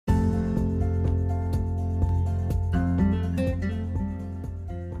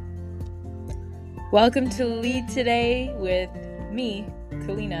Welcome to Lead Today with me,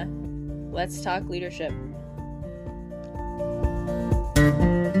 Kalina. Let's talk leadership.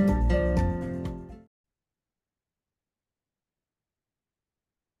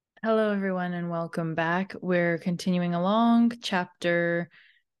 Hello, everyone, and welcome back. We're continuing along chapter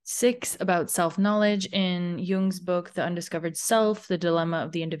 6 about self-knowledge in Jung's book, The Undiscovered Self, The Dilemma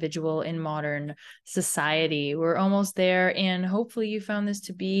of the Individual in Modern Society. We're almost there, and hopefully you found this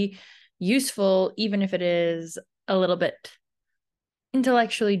to be useful, even if it is a little bit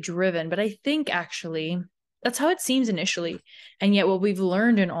intellectually driven. But I think actually that's how it seems initially. And yet what we've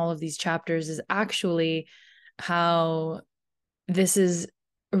learned in all of these chapters is actually how this is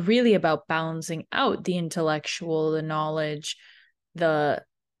really about balancing out the intellectual, the knowledge, the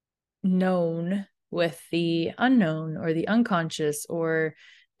known with the unknown or the unconscious or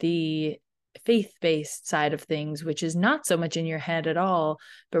the faith-based side of things, which is not so much in your head at all,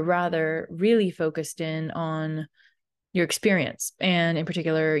 but rather really focused in on your experience. And in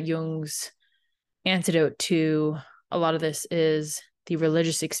particular, Jung's antidote to a lot of this is the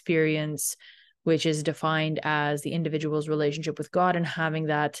religious experience, which is defined as the individual's relationship with God and having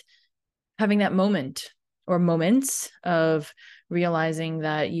that moment or moments of realizing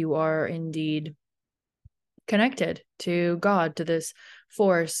that you are indeed connected to God, to this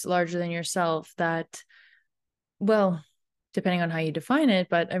force larger than yourself that, well, depending on how you define it,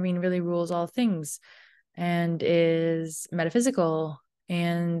 but I mean, really rules all things and is metaphysical,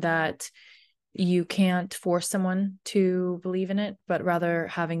 and that you can't force someone to believe in it, but rather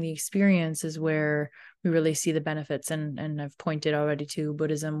having the experience is where we really see the benefits. And I've pointed already to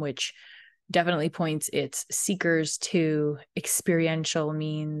Buddhism, which definitely points its seekers to experiential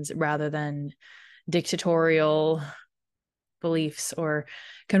means rather than dictatorial beliefs or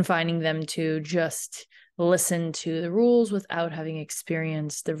confining them to just listen to the rules without having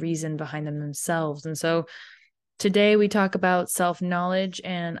experienced the reason behind them themselves. And so today we talk about self-knowledge,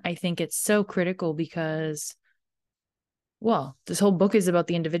 and I think it's so critical because, well, this whole book is about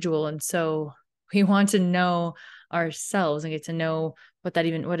the individual, and so we want to know ourselves and get to know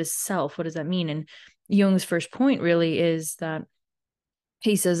what is self, what does that mean? And Jung's first point really is that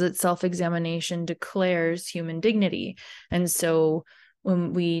he says that self-examination declares human dignity. And so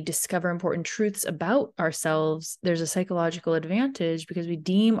when we discover important truths about ourselves, there's a psychological advantage because we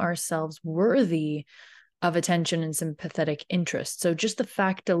deem ourselves worthy of attention and sympathetic interest. So just the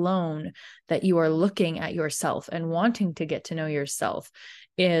fact alone that you are looking at yourself and wanting to get to know yourself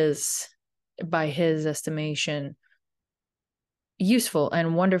is, by his estimation, useful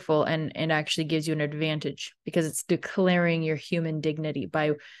and wonderful, and actually gives you an advantage because it's declaring your human dignity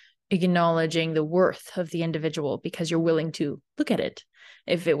by acknowledging the worth of the individual because you're willing to look at it.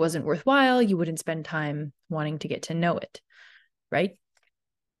 If it wasn't worthwhile, you wouldn't spend time wanting to get to know it, right?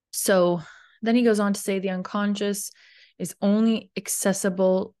 So then he goes on to say the unconscious is only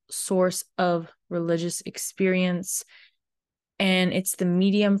accessible source of religious experience, and it's the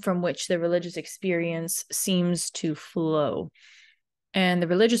medium from which the religious experience seems to flow. And the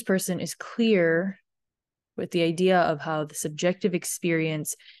religious person is clear with the idea of how the subjective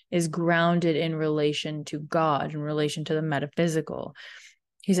experience is grounded in relation to God, in relation to the metaphysical.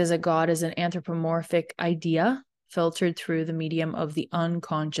 He says that God is an anthropomorphic idea filtered through the medium of the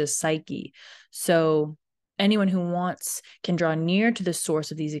unconscious psyche. So anyone who wants can draw near to the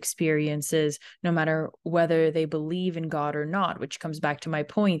source of these experiences, no matter whether they believe in God or not, which comes back to my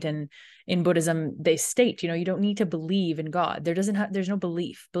point. And in Buddhism, they state, you don't need to believe in God. There's no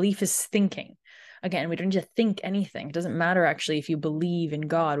belief. Belief is thinking. Again, we don't need to think anything. It doesn't matter actually if you believe in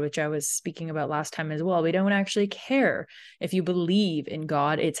God, which I was speaking about last time as well. We don't actually care if you believe in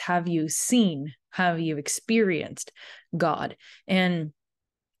God. It's have you seen, have you experienced God? And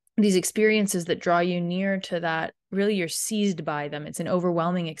these experiences that draw you near to that, really you're seized by them. It's an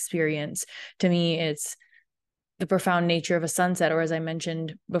overwhelming experience. To me, it's the profound nature of a sunset, or as I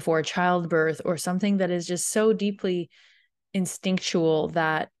mentioned before, childbirth, or something that is just so deeply instinctual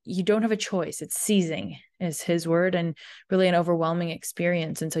that you don't have a choice. It's seizing is his word, and really an overwhelming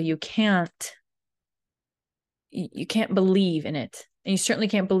experience. And so you can't believe in it. And you certainly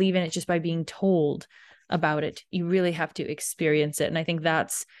can't believe in it just by being told about it. You really have to experience it. And I think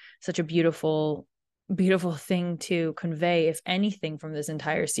that's such a beautiful thing to convey, if anything, from this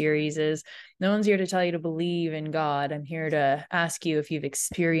entire series is no one's here to tell you to believe in God. I'm here to ask you if you've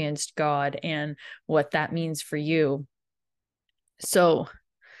experienced God and what that means for you. So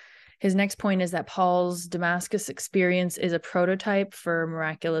his next point is that Paul's Damascus experience is a prototype for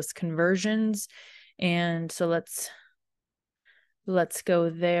miraculous conversions. And so let's go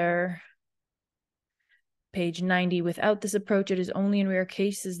there. page 90, without this approach, it is only in rare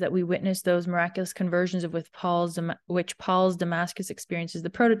cases that we witness those miraculous conversions of which Paul's Damascus experience is the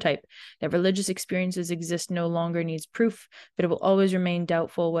prototype. That religious experiences exist no longer needs proof, but it will always remain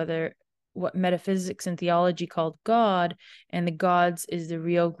doubtful whether what metaphysics and theology called God and the gods is the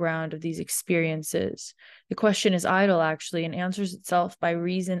real ground of these experiences. The question is idle, actually, and answers itself by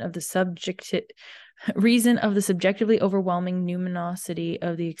reason of the subjectively overwhelming numinosity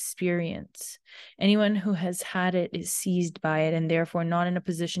of the experience. Anyone who has had it is seized by it and therefore not in a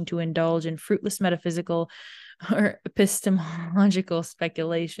position to indulge in fruitless metaphysical or epistemological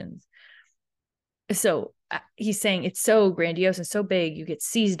speculations. So he's saying it's so grandiose and so big, you get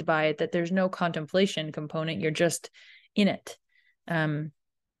seized by it, that there's no contemplation component. You're just in it. And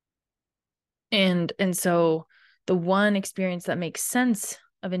so the one experience that makes sense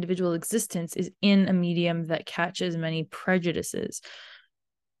of individual existence is in a medium that catches many prejudices.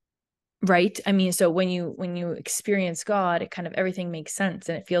 Right? I mean, so when you experience God, it kind of everything makes sense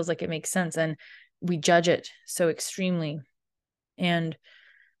and it feels like it makes sense, and we judge it so extremely. And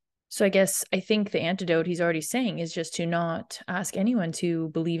so I think the antidote he's already saying is just to not ask anyone to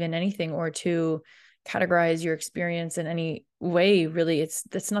believe in anything or to categorize your experience in any way. Really,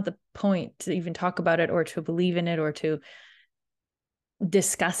 that's not the point, to even talk about it or to believe in it or to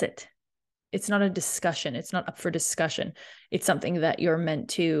discuss it. It's not a discussion. It's not up for discussion. It's something that you're meant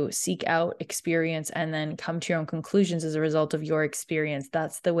to seek out, experience, and then come to your own conclusions as a result of your experience.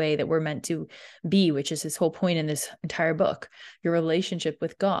 That's the way that we're meant to be, which is his whole point in this entire book. Your relationship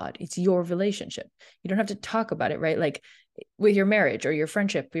with God. It's your relationship. You don't have to talk about it, right? Like with your marriage or your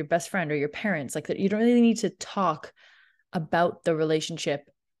friendship, your best friend or your parents, like that. You don't really need to talk about the relationship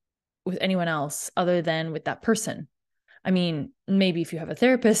with anyone else other than with that person. I mean, maybe if you have a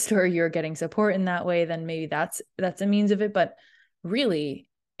therapist or you're getting support in that way, then maybe that's a means of it. But really,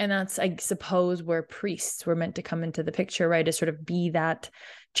 and that's, I suppose, where priests were meant to come into the picture, right? To sort of be that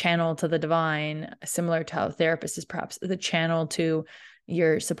channel to the divine, similar to how a therapist is perhaps the channel to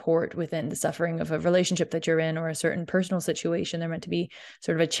your support within the suffering of a relationship that you're in or a certain personal situation. They're meant to be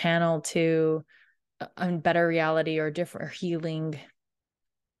sort of a channel to a better reality or different healing.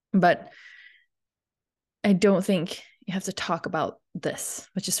 But I don't think you have to talk about this,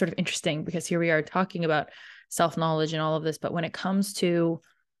 which is sort of interesting because here we are talking about self-knowledge and all of this. But when it comes to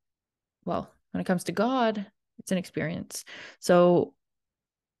God, it's an experience. So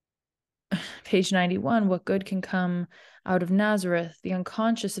page 91, what good can come out of Nazareth? The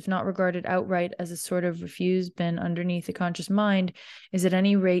unconscious, if not regarded outright as a sort of refused bin underneath the conscious mind, is at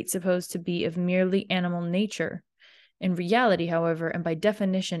any rate supposed to be of merely animal nature. In reality, however, and by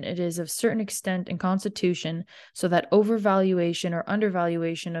definition, it is of certain extent and constitution, so that overvaluation or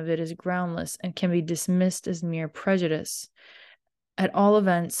undervaluation of it is groundless and can be dismissed as mere prejudice. At all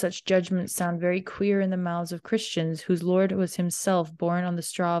events, such judgments sound very queer in the mouths of Christians, whose Lord was himself born on the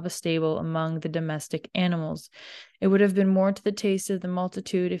straw of a stable among the domestic animals. It would have been more to the taste of the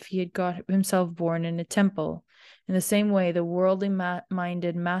multitude if he had got himself born in a temple. In the same way, the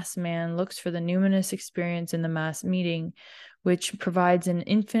worldly-minded mass man looks for the numinous experience in the mass meeting, which provides an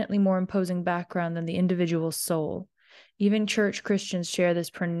infinitely more imposing background than the individual soul. Even church Christians share this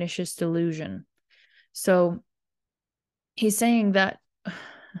pernicious delusion. So he's saying that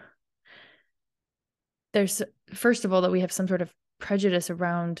there's, first of all, that we have some sort of prejudice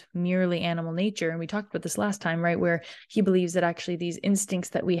around merely animal nature. And we talked about this last time, right? Where he believes that actually these instincts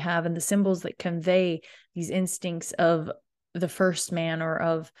that we have and the symbols that convey these instincts of the first man or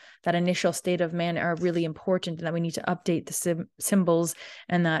of that initial state of man are really important, and that we need to update the symbols,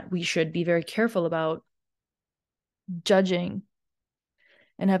 and that we should be very careful about judging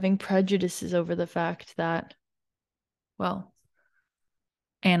and having prejudices over the fact that, well,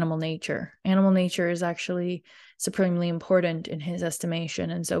 animal nature is actually supremely important in his estimation.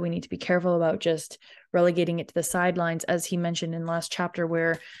 And so we need to be careful about just relegating it to the sidelines, as he mentioned in last chapter,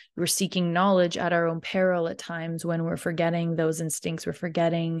 where we're seeking knowledge at our own peril at times, when we're forgetting those instincts, we're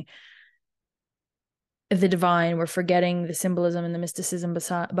forgetting the divine, we're forgetting the symbolism and the mysticism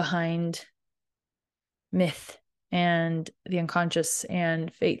behind myth and the unconscious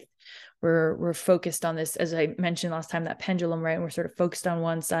and faith. We're focused on this, as I mentioned last time, that pendulum, right? And we're sort of focused on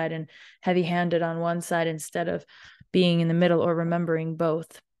one side and heavy-handed on one side instead of being in the middle or remembering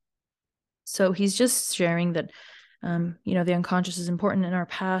both. So he's just sharing that, the unconscious is important in our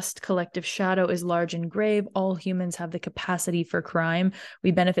past. Collective shadow is large and grave. All humans have the capacity for crime.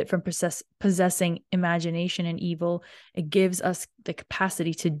 We benefit from possessing imagination and evil. It gives us the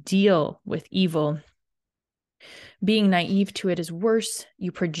capacity to deal with evil. Being naive to it is worse.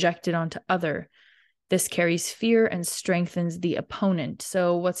 You project it onto other. This carries fear and strengthens the opponent.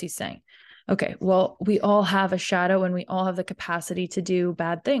 So what's he saying? Okay, well, we all have a shadow and we all have the capacity to do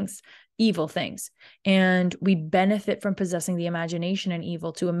bad things, evil things. And we benefit from possessing the imagination and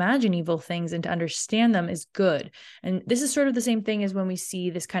evil. To imagine evil things and to understand them is good. And this is sort of the same thing as when we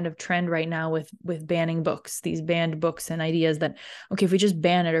see this kind of trend right now with banning books, these banned books and ideas that, okay, if we just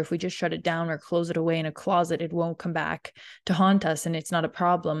ban it or if we just shut it down or close it away in a closet, it won't come back to haunt us and it's not a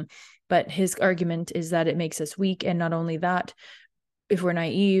problem. But his argument is that it makes us weak. And not only that, if we're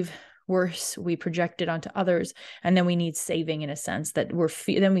naive, worse, we project it onto others, and then we need saving in a sense that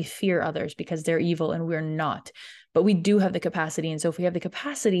then we fear others because they're evil and we're not. But we do have the capacity, and so if we have the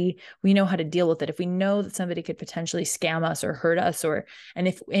capacity, we know how to deal with it. If we know that somebody could potentially scam us or hurt us, and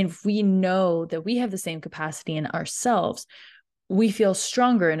if we know that we have the same capacity in ourselves, we feel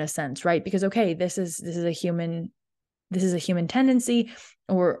stronger in a sense, right? Because okay, this is a human tendency,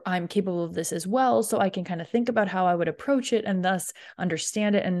 or I'm capable of this as well. So I can kind of think about how I would approach it and thus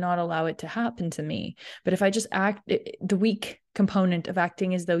understand it and not allow it to happen to me. But if I just act, the weak component of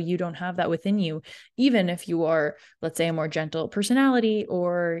acting as though you don't have that within you, even if you are, let's say, a more gentle personality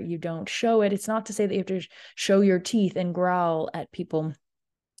or you don't show it, it's not to say that you have to show your teeth and growl at people.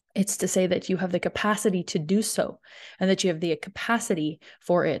 It's to say that you have the capacity to do so and that you have the capacity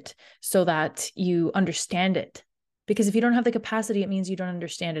for it so that you understand it. Because if you don't have the capacity, it means you don't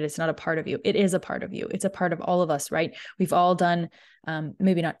understand it. It's not a part of you. It is a part of you. It's a part of all of us, right? We've all done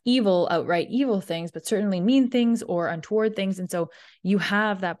maybe not outright evil things, but certainly mean things or untoward things. And so you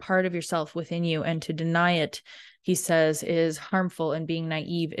have that part of yourself within you. And to deny it, he says, is harmful, and being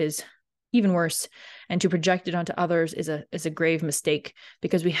naive is even worse. And to project it onto others is a grave mistake,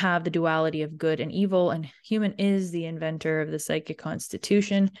 because we have the duality of good and evil, and human is the inventor of the psychic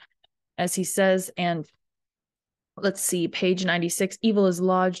constitution, as he says. And let's see, page 96, evil is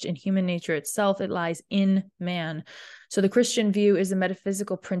lodged in human nature itself. It lies in man. So the Christian view is a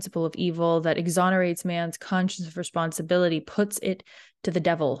metaphysical principle of evil that exonerates man's conscience of responsibility, puts it to the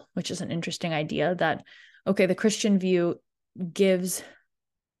devil, which is an interesting idea that, okay, the Christian view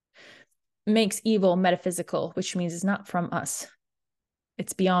makes evil metaphysical, which means it's not from us.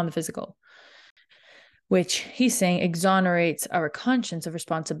 It's beyond the physical, which he's saying exonerates our conscience of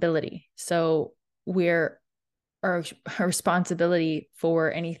responsibility. So our responsibility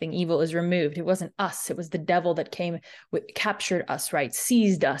for anything evil is removed. It wasn't us. It was the devil that captured us, right?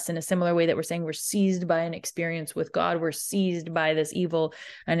 Seized us in a similar way that we're saying we're seized by an experience with God. We're seized by this evil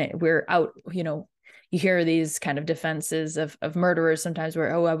and we're out, you hear these kind of defenses of murderers sometimes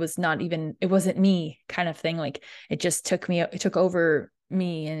where, it wasn't me kind of thing. Like it just took over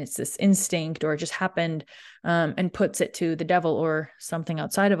me and it's this instinct, or it just happened, and puts it to the devil or something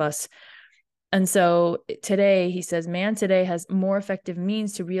outside of us. And so today, he says, man today has more effective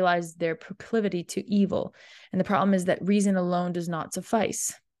means to realize their proclivity to evil. And the problem is that reason alone does not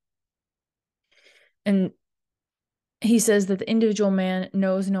suffice. And he says that the individual man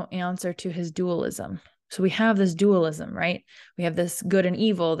knows no answer to his dualism. So we have this dualism, right? We have this good and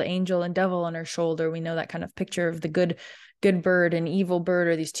evil, the angel and devil on our shoulder. We know that kind of picture of the good bird and evil bird,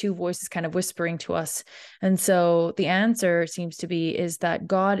 or these two voices kind of whispering to us. And so the answer seems to be is that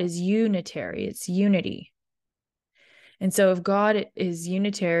God is unitary. It's unity. And so if God is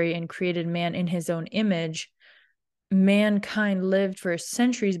unitary and created man in his own image, mankind lived for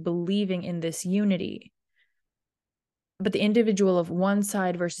centuries believing in this unity. But the individual of one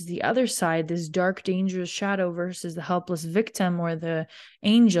side versus the other side, this dark, dangerous shadow versus the helpless victim or the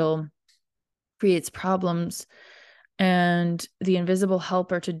angel, creates problems. And the invisible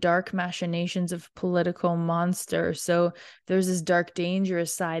helper to dark machinations of political monsters. So there's this dark,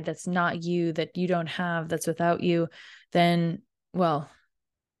 dangerous side that's not you, that you don't have, that's without you. Then, well,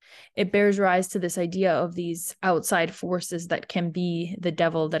 it bears rise to this idea of these outside forces that can be the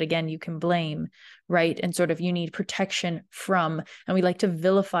devil, that again, you can blame, right? And sort of you need protection from, and we like to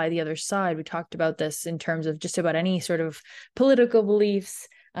vilify the other side. We talked about this in terms of just about any sort of political beliefs.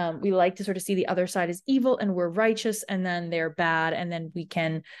 We like to sort of see the other side as evil and we're righteous, and then they're bad, and then we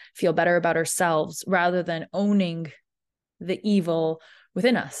can feel better about ourselves rather than owning the evil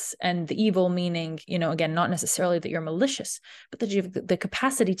within us. And the evil meaning, again, not necessarily that you're malicious, but that you have the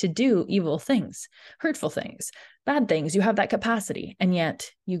capacity to do evil things, hurtful things, bad things. You have that capacity, and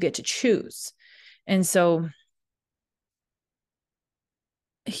yet you get to choose. And so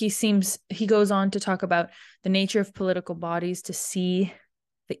he goes on to talk about the nature of political bodies to see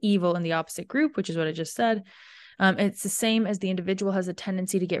the evil in the opposite group, which is what I just said. It's the same as the individual has a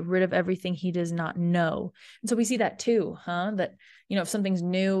tendency to get rid of everything he does not know. And so we see that too, that, if something's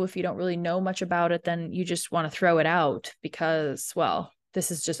new, if you don't really know much about it, then you just want to throw it out because, well,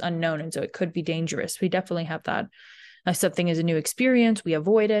 this is just unknown. And so it could be dangerous. We definitely have that. If something is a new experience, we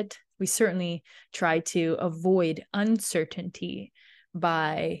avoid it. we certainly try to avoid uncertainty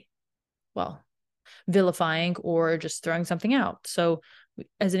by, well, vilifying or just throwing something out. So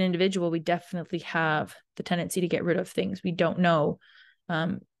as an individual, we definitely have the tendency to get rid of things we don't know,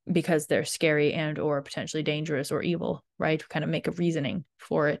 because they're scary and or potentially dangerous or evil, right? We kind of make a reasoning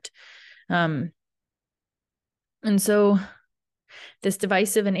for it. And so this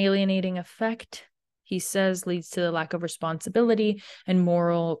divisive and alienating effect, he says, leads to the lack of responsibility and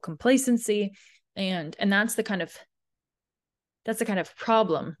moral complacency. And that's the kind of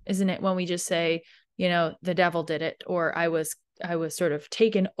problem, isn't it? When we just say, the devil did it, or I was sort of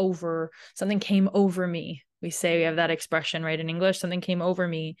taken over, something came over me. We say, we have that expression, right? In English, something came over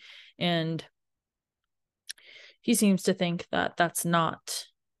me. And he seems to think that that's not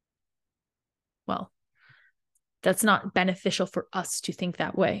beneficial for us to think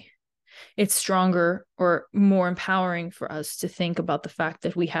that way. It's stronger or more empowering for us to think about the fact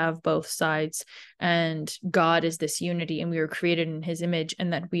that we have both sides, and God is this unity, and we were created in his image,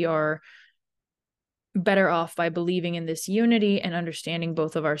 and that we are better off by believing in this unity and understanding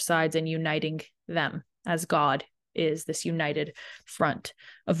both of our sides and uniting them, as God is this united front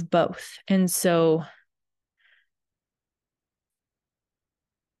of both. And so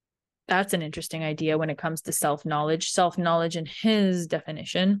that's an interesting idea when it comes to self-knowledge. Self-knowledge, in his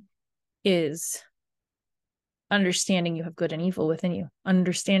definition, is understanding you have good and evil within you.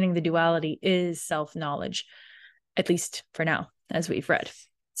 Understanding the duality is self-knowledge, at least for now, as we've read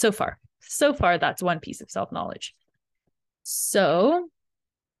so far. So far, that's one piece of self-knowledge. So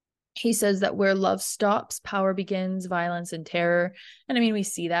he says that where love stops, power begins, violence and terror. And I mean, we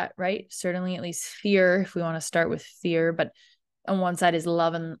see that, right? Certainly, at least fear, if we want to start with fear. But on one side is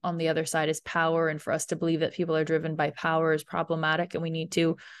love, and on the other side is power. And for us to believe that people are driven by power is problematic. And we need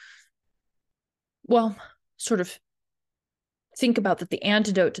to, sort of think about that the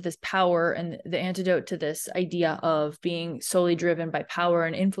antidote to this power and the antidote to this idea of being solely driven by power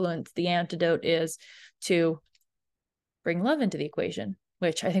and influence, the antidote is to bring love into the equation,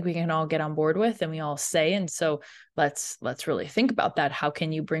 which I think we can all get on board with, and we all say. And so let's really think about that. How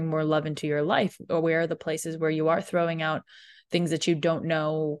can you bring more love into your life? Or where are the places where you are throwing out things that you don't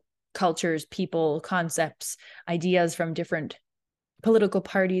know, cultures, people, concepts, ideas from different political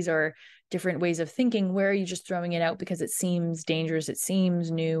parties or different ways of thinking? Where are you just throwing it out because it seems dangerous, it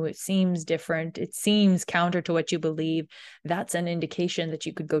seems new, it seems different, it seems counter to what you believe? That's an indication that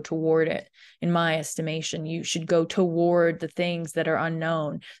you could go toward it. In my estimation, you should go toward the things that are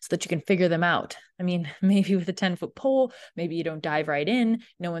unknown so that you can figure them out. I mean, maybe with a 10-foot pole, maybe you don't dive right in.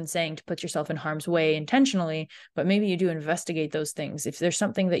 No one's saying to put yourself in harm's way intentionally, but maybe you do investigate those things. If there's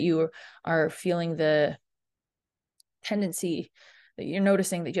something that you are feeling the tendency, that you're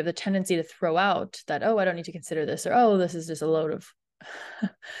noticing that you have the tendency to throw out, that, oh, I don't need to consider this, or, oh, this is just a load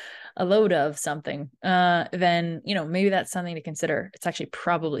of something, then, maybe that's something to consider. It's actually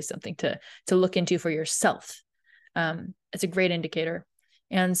probably something to look into for yourself. It's a great indicator.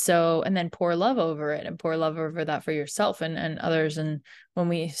 And then pour love over it, and pour love over that for yourself and others. And when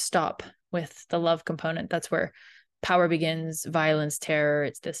we stop with the love component, that's where power begins, violence, terror.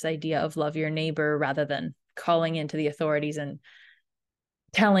 It's this idea of love your neighbor rather than calling into the authorities and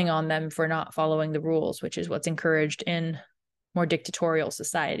telling on them for not following the rules, which is what's encouraged in more dictatorial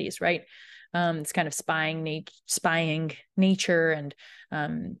societies, right? It's kind of spying nature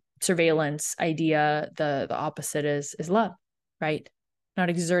and surveillance idea. The opposite is love, right? Not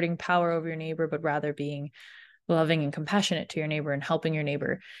exerting power over your neighbor, but rather being loving and compassionate to your neighbor and helping your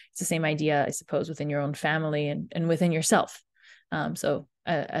neighbor. It's the same idea, I suppose, within your own family and within yourself. So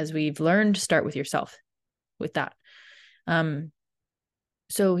as we've learned, start with yourself with that.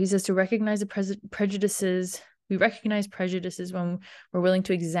 So he says to recognize the prejudices. We recognize prejudices when we're willing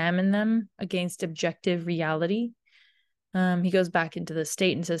to examine them against objective reality. He goes back into the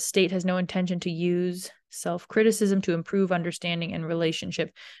state and says, state has no intention to use self-criticism to improve understanding and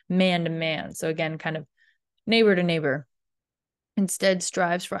relationship man to man. So again, kind of neighbor to neighbor. Instead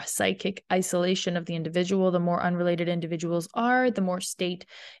strives for a psychic isolation of the individual. The more unrelated individuals are, the more state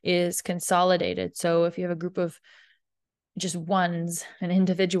is consolidated. So if you have a group of just ones and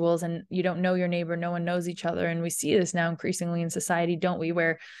individuals and you don't know your neighbor, no one knows each other. And we see this now increasingly in society, don't we,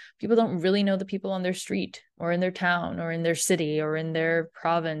 where people don't really know the people on their street or in their town or in their city or in their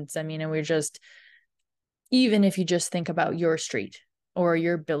province. I mean, and we're just, even if you just think about your street or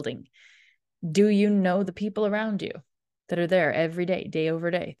your building, do you know the people around you that are there every day, day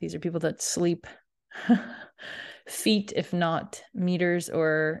over day? These are people that sleep feet, if not meters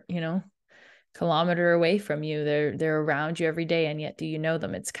or, kilometer away from you. They're around you every day, and yet do you know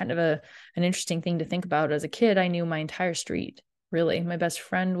them? It's kind of an interesting thing to think about. As a kid, I knew my entire street. really. My best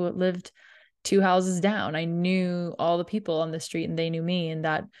friend lived 2 houses down. I knew all the people on the street and they knew me, and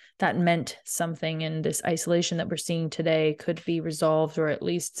that meant something. And this isolation that we're seeing today could be resolved, or at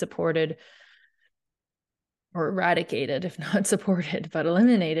least supported or eradicated, if not supported, but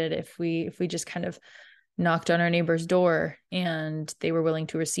eliminated, if we just kind of knocked on our neighbor's door and they were willing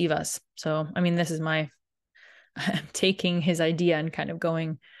to receive us. So, I mean, this is I'm taking his idea and kind of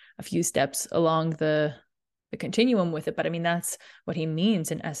going a few steps along the continuum with it. But I mean, that's what he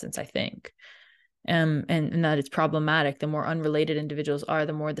means in essence, I think. And that it's problematic. The more unrelated individuals are,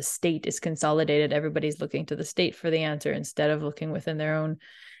 the more the state is consolidated. Everybody's looking to the state for the answer instead of looking within their own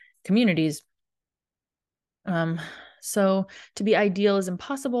communities. So to be ideal is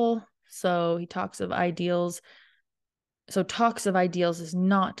impossible. So he talks of ideals. So talks of ideals is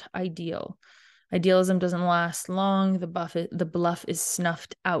not ideal. Idealism doesn't last long. The bluff is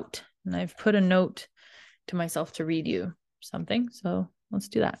snuffed out. And I've put a note to myself to read you something. So let's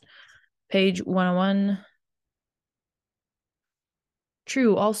do that. Page 101.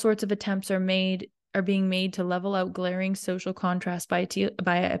 True, all sorts of attempts are being made to level out glaring social contrast by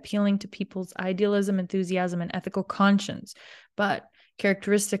appealing to people's idealism, enthusiasm, and ethical conscience. But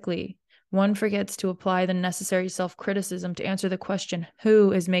characteristically, one forgets to apply the necessary self-criticism to answer the question,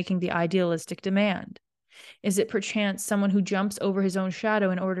 who is making the idealistic demand? Is it perchance someone who jumps over his own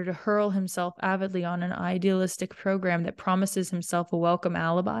shadow in order to hurl himself avidly on an idealistic program that promises himself a welcome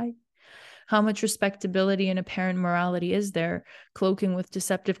alibi? How much respectability and apparent morality is there, cloaking with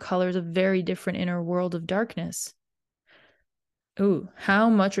deceptive colors a very different inner world of darkness? Ooh, how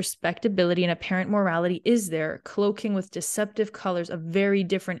much respectability and apparent morality is there, cloaking with deceptive colors a very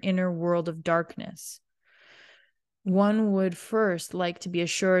different inner world of darkness? One would first like to be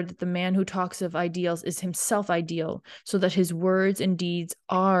assured that the man who talks of ideals is himself ideal, so that his words and deeds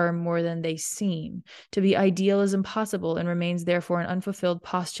are more than they seem. To be ideal is impossible and remains therefore an unfulfilled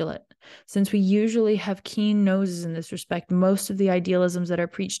postulate. Since we usually have keen noses in this respect, most of the idealisms that are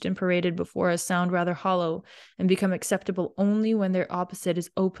preached and paraded before us sound rather hollow and become acceptable only when their opposite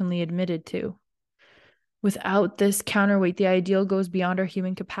is openly admitted to. Without this counterweight, the ideal goes beyond our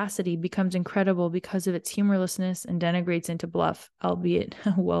human capacity, becomes incredible because of its humorlessness, and denigrates into bluff, albeit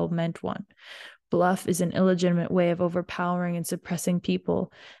a well-meant one. Bluff is an illegitimate way of overpowering and suppressing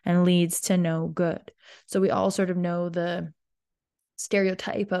people and leads to no good. So we all sort of know the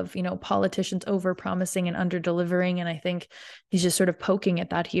stereotype of, politicians over-promising and under-delivering, and I think he's just sort of poking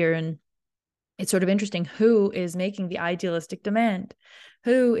at that here. And it's sort of interesting, who is making the idealistic demand?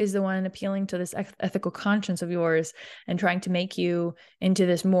 Who is the one appealing to this ethical conscience of yours and trying to make you into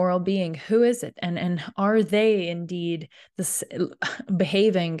this moral being? Who is it? And are they indeed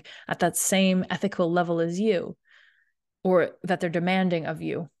behaving at that same ethical level as you, or that they're demanding of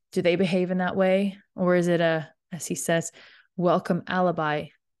you? Do they behave in that way? Or is it as he says, welcome alibi?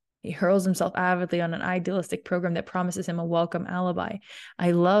 He hurls himself avidly on an idealistic program that promises him a welcome alibi. I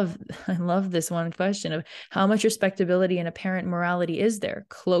love this one question of how much respectability and apparent morality is there,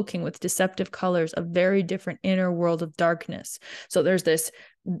 cloaking with deceptive colors a very different inner world of darkness. So there's this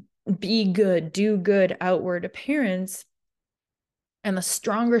be good, do good outward appearance, and the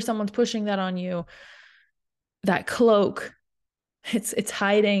stronger someone's pushing that on you, that cloak, it's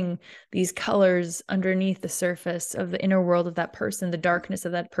hiding these colors underneath the surface of the inner world of that person, the darkness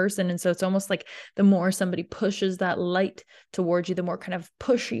of that person. And so it's almost like the more somebody pushes that light towards you, the more kind of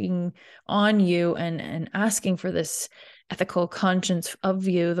pushing on you and asking for this ethical conscience of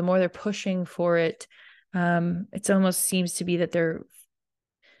you, the more they're pushing for it. It almost seems to be that the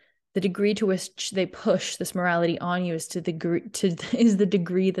degree to which they push this morality on you is the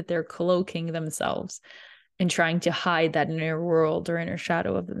degree that they're cloaking themselves and trying to hide that inner world or inner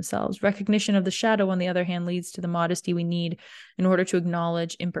shadow of themselves. Recognition of the shadow, on the other hand, leads to the modesty we need in order to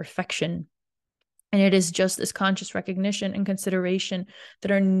acknowledge imperfection. And it is just this conscious recognition and consideration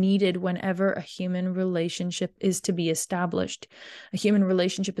that are needed whenever a human relationship is to be established. A human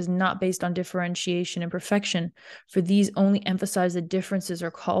relationship is not based on differentiation and perfection, for these only emphasize the differences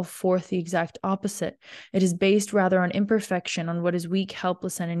or call forth the exact opposite. It is based rather on imperfection, on what is weak,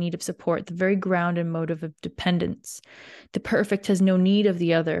 helpless, and in need of support, the very ground and motive of dependence. The perfect has no need of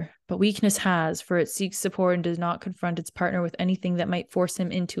the other, but weakness has, for it seeks support and does not confront its partner with anything that might force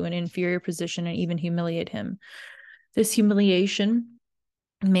him into an inferior position and even humiliate him. This humiliation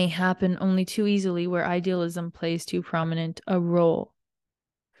may happen only too easily where idealism plays too prominent a role.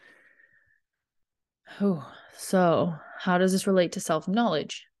 So how does this relate to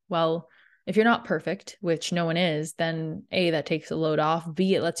self-knowledge? Well, if you're not perfect, which no one is, then A, that takes a load off.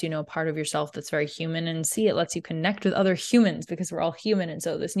 B, it lets you know part of yourself that's very human. And C, it lets you connect with other humans because we're all human. And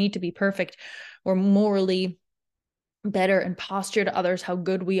so this need to be perfect or morally better and posture to others how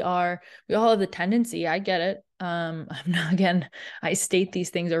good we are. We all have the tendency. I get it. I'm not, again, I state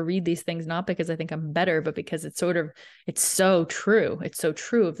these things or read these things not because I think I'm better, but because it's so true. It's so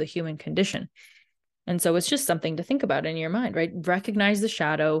true of the human condition. And so it's just something to think about in your mind, right? Recognize the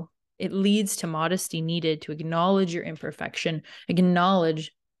shadow. It leads to modesty needed to acknowledge your imperfection,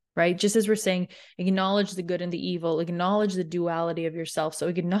 acknowledge, right? Just as we're saying, acknowledge the good and the evil, acknowledge the duality of yourself. So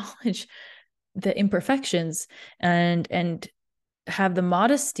acknowledge the imperfections and have the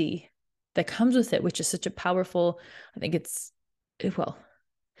modesty that comes with it, which is such a powerful, I think it's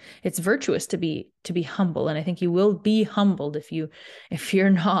virtuous to be humble. And I think you will be humbled if you're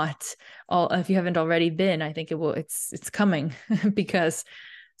not if you haven't already been. I think it's coming because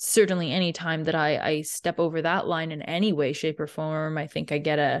certainly any time that I step over that line in any way, shape, or form, I think I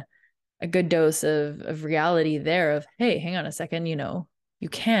get a good dose of reality there of, hey, hang on a second, you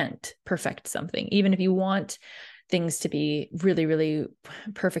can't perfect something, even if you want things to be really, really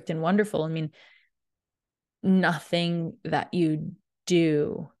perfect and wonderful. I mean, nothing that you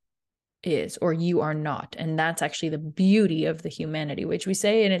do is, or you are not. And that's actually the beauty of the humanity, which we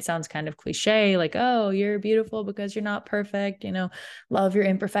say, and it sounds kind of cliche, like, oh, you're beautiful because you're not perfect, love your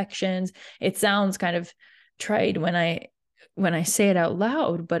imperfections. It sounds kind of trite when I say it out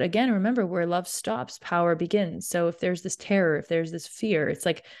loud. But again, remember, where love stops, power begins. So if there's this terror, if there's this fear, it's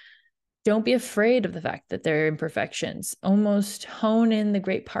like, don't be afraid of the fact that there are imperfections. Almost hone in the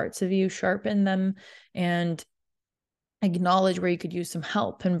great parts of you, sharpen them, and acknowledge where you could use some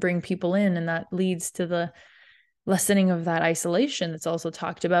help and bring people in. And that leads to the lessening of that isolation that's also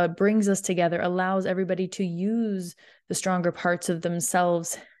talked about. It brings us together, allows everybody to use the stronger parts of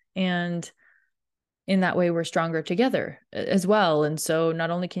themselves. And in that way, we're stronger together as well. And so not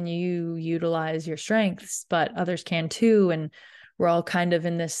only can you utilize your strengths, but others can too. And we're all kind of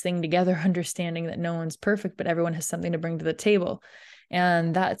in this thing together, understanding that no one's perfect, but everyone has something to bring to the table.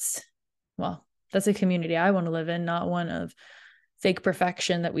 And that's a community I want to live in, not one of fake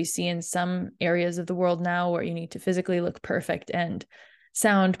perfection that we see in some areas of the world now, where you need to physically look perfect and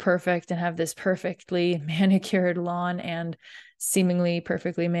sound perfect and have this perfectly manicured lawn and seemingly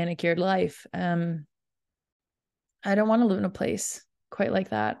perfectly manicured life. I don't want to live in a place quite like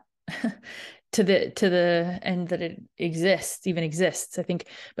that. to the end that it even exists, I think,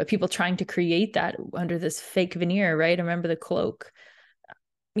 but people trying to create that under this fake veneer, right? I remember the cloak,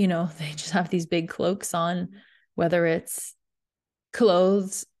 they just have these big cloaks on, whether it's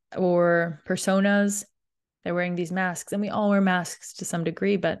clothes or personas, they're wearing these masks, and we all wear masks to some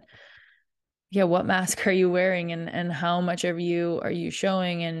degree, but yeah, what mask are you wearing, and how much of you are you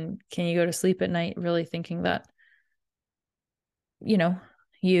showing? And can you go to sleep at night really thinking that,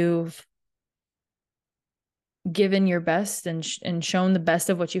 you've given your best and shown the best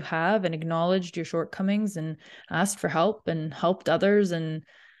of what you have and acknowledged your shortcomings and asked for help and helped others and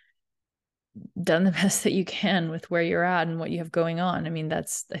done the best that you can with where you're at and what you have going on? I mean, I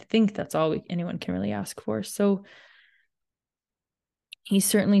think that's all anyone can really ask for. So he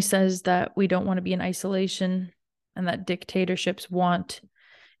certainly says that we don't want to be in isolation, and that dictatorships want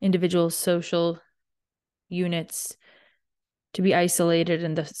individual social units to be isolated.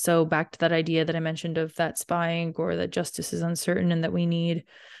 And so back to that idea that I mentioned of that spying, or that justice is uncertain, and that we need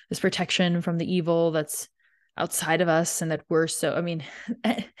this protection from the evil that's outside of us, and that I mean,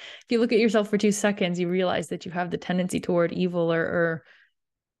 if you look at yourself for 2 seconds, you realize that you have the tendency toward evil or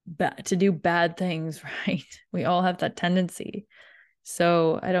to do bad things, right? We all have that tendency.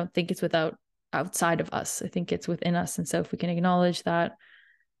 So I don't think it's outside of us. I think it's within us. And so if we can acknowledge that,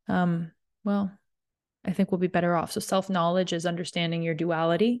 I think we'll be better off. So self-knowledge is understanding your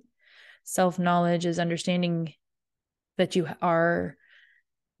duality. Self-knowledge is understanding that you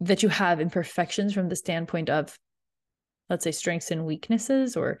have imperfections from the standpoint of, let's say, strengths and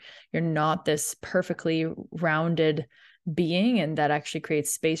weaknesses, or you're not this perfectly rounded being, and that actually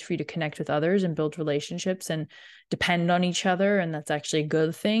creates space for you to connect with others and build relationships and depend on each other. And that's actually a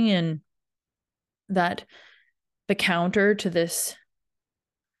good thing. And that the counter to this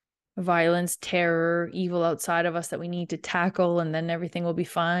violence, terror, evil outside of us that we need to tackle, and then everything will be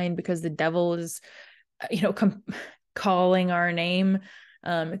fine because the devil is, calling our name.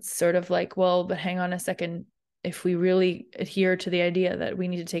 It's sort of like, well, but hang on a second. If we really adhere to the idea that we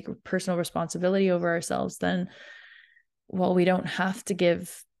need to take personal responsibility over ourselves, then, we don't have to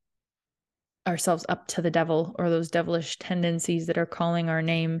give ourselves up to the devil or those devilish tendencies that are calling our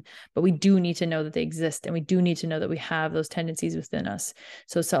name, but we do need to know that they exist, and we do need to know that we have those tendencies within us.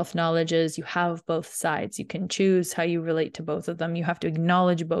 So self-knowledge is you have both sides. You can choose how you relate to both of them. You have to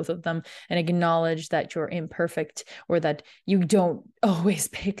acknowledge both of them and acknowledge that you're imperfect or that you don't always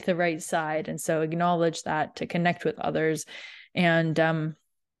pick the right side. And so acknowledge that to connect with others and,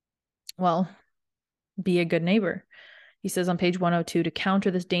 well, be a good neighbor. He says on page 102, to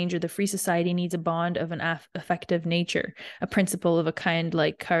counter this danger, the free society needs a bond of an affective nature, a principle of a kind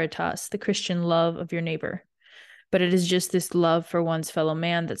like caritas, the Christian love of your neighbor. But it is just this love for one's fellow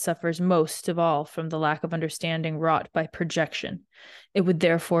man that suffers most of all from the lack of understanding wrought by projection. It would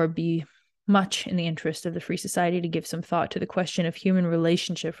therefore be much in the interest of the free society to give some thought to the question of human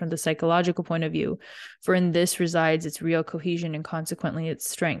relationship from the psychological point of view, for in this resides its real cohesion and consequently its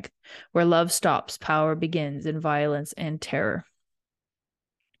strength. Where love stops, power begins in violence and terror.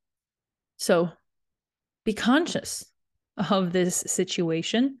 So be conscious of this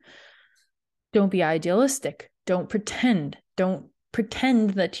situation. Don't be idealistic. Don't pretend. Don't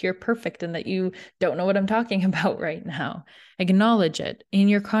pretend that you're perfect and that you don't know what I'm talking about right now. Acknowledge it in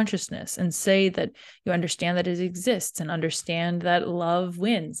your consciousness and say that you understand that it exists and understand that love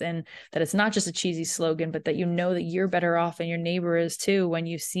wins and that it's not just a cheesy slogan, but that you know that you're better off and your neighbor is too when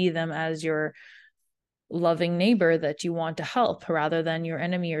you see them as your loving neighbor that you want to help rather than your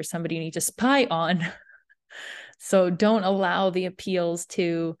enemy or somebody you need to spy on. So don't allow the appeals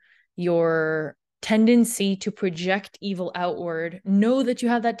to your tendency to project evil outward. Know that you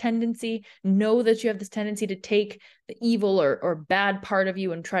have that tendency. Know that you have this tendency to take the evil or bad part of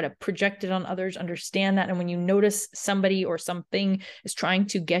you and try to project it on others. Understand that. And when you notice somebody or something is trying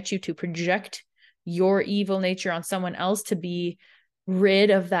to get you to project your evil nature on someone else to be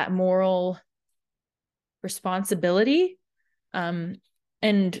rid of that moral responsibility,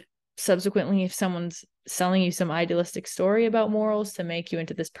 and subsequently, if someone's selling you some idealistic story about morals to make you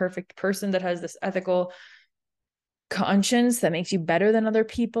into this perfect person that has this ethical conscience that makes you better than other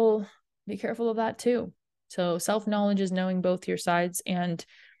people, be careful of that too. So self-knowledge is knowing both your sides and,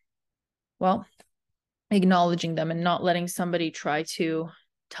 well, acknowledging them and not letting somebody try to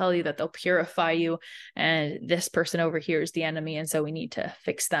tell you that they'll purify you and this person over here is the enemy and so we need to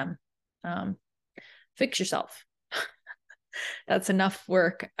fix them. Fix yourself. That's enough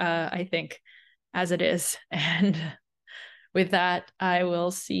work, I think, as it is. And with that, I will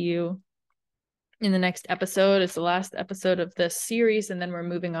see you in the next episode. It's the last episode of this series, and then we're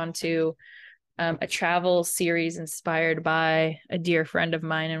moving on to a travel series inspired by a dear friend of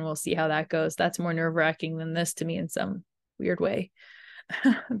mine, and we'll see how that goes. That's more nerve-wracking than this to me in some weird way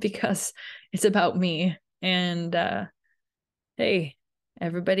because it's about me. And hey,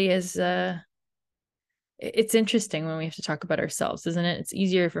 everybody is it's interesting when we have to talk about ourselves, isn't it? It's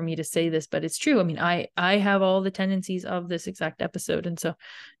easier for me to say this, but it's true. I mean, I have all the tendencies of this exact episode. And so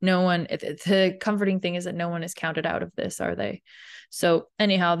no one, the comforting thing is that no one is counted out of this, are they? So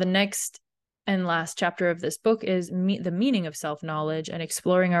anyhow, the next and last chapter of this book is the meaning of self-knowledge and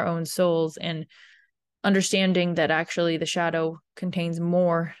exploring our own souls and understanding that actually the shadow contains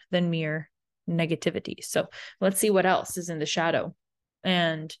more than mere negativity. So let's see what else is in the shadow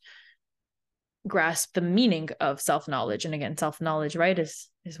and grasp the meaning of self-knowledge. And again, self-knowledge, right, is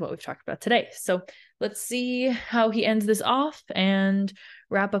what we've talked about today. So let's see how he ends this off and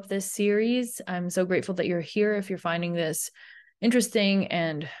wrap up this series. I'm so grateful that you're here. If you're finding this interesting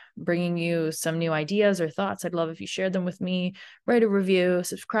and bringing you some new ideas or thoughts, I'd love if you shared them with me. Write a review,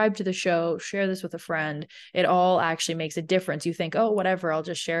 subscribe to the show, share this with a friend. It all actually makes a difference. You think, oh, whatever, I'll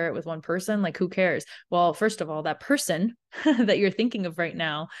just share it with one person. Like, who cares? Well, first of all, that person that you're thinking of right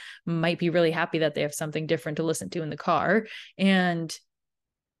now might be really happy that they have something different to listen to in the car. And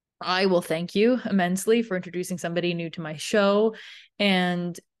I will thank you immensely for introducing somebody new to my show.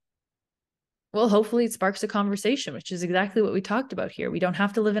 And well, hopefully it sparks a conversation, which is exactly what we talked about here. We don't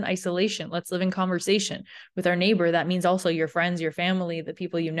have to live in isolation. Let's live in conversation with our neighbor. That means also your friends, your family, the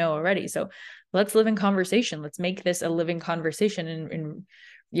people you know already. So let's live in conversation. Let's make this a living conversation. In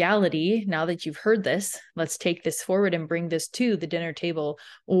reality, now that you've heard this, let's take this forward and bring this to the dinner table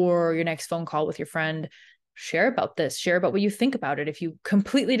or your next phone call with your friend. Share about this, share about what you think about it. If you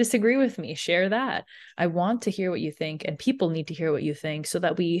completely disagree with me, share that. I want to hear what you think, and people need to hear what you think so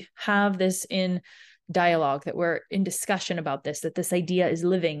that we have this in dialogue, that we're in discussion about this, that this idea is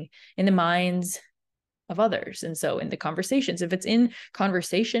living in the minds of others. And so in the conversations, if it's in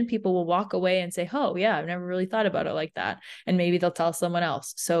conversation, people will walk away and say, oh yeah, I've never really thought about it like that. And maybe they'll tell someone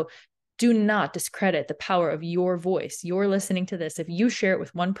else. So do not discredit the power of your voice. You're listening to this. If you share it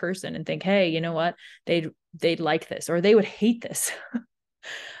with one person and think, hey, you know what, they'd like this, or they would hate this.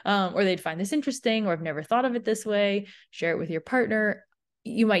 Or they'd find this interesting, or I've never thought of it this way. Share it with your partner.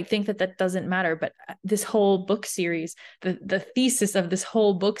 You might think that that doesn't matter, but this whole book series, the thesis of this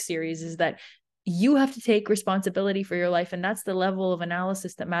whole book series is that you have to take responsibility for your life. And that's the level of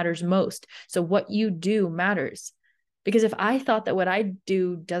analysis that matters most. So what you do matters. Because if I thought that what I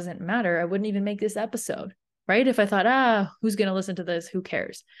do doesn't matter, I wouldn't even make this episode, right? If I thought, who's going to listen to this? Who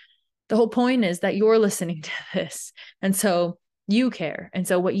cares? The whole point is that you're listening to this. And so you care. And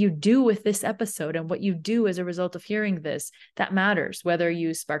so what you do with this episode and what you do as a result of hearing this, that matters, whether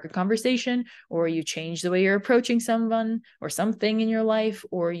you spark a conversation or you change the way you're approaching someone or something in your life,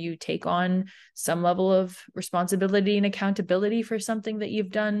 or you take on some level of responsibility and accountability for something that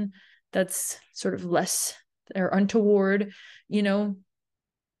you've done that's sort of less or untoward,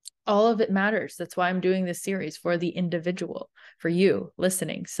 all of it matters. That's why I'm doing this series, for the individual, for you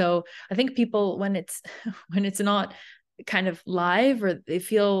listening. So I think people, when it's not kind of live, or they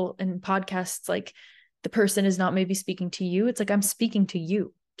feel in podcasts like the person is not maybe speaking to you, it's like I'm speaking to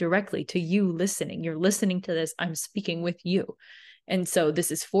you directly, to you listening. You're listening to this, I'm speaking with you. And so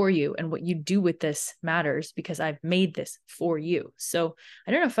this is for you, and what you do with this matters, because I've made this for you. So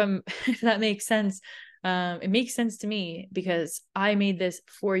I don't know if that makes sense. It makes sense to me, because I made this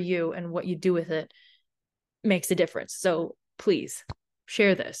for you, and what you do with it makes a difference. So please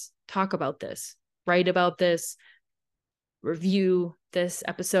share this, talk about this, write about this, review this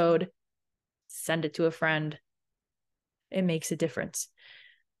episode, send it to a friend. It makes a difference.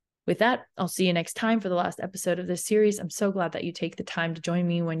 With that, I'll see you next time for the last episode of this series. I'm so glad that you take the time to join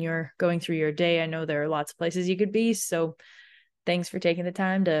me when you're going through your day. I know there are lots of places you could be, so thanks for taking the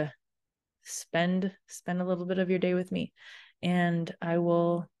time to spend a little bit of your day with me. And I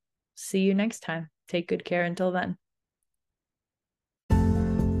will see you next time. Take good care until then.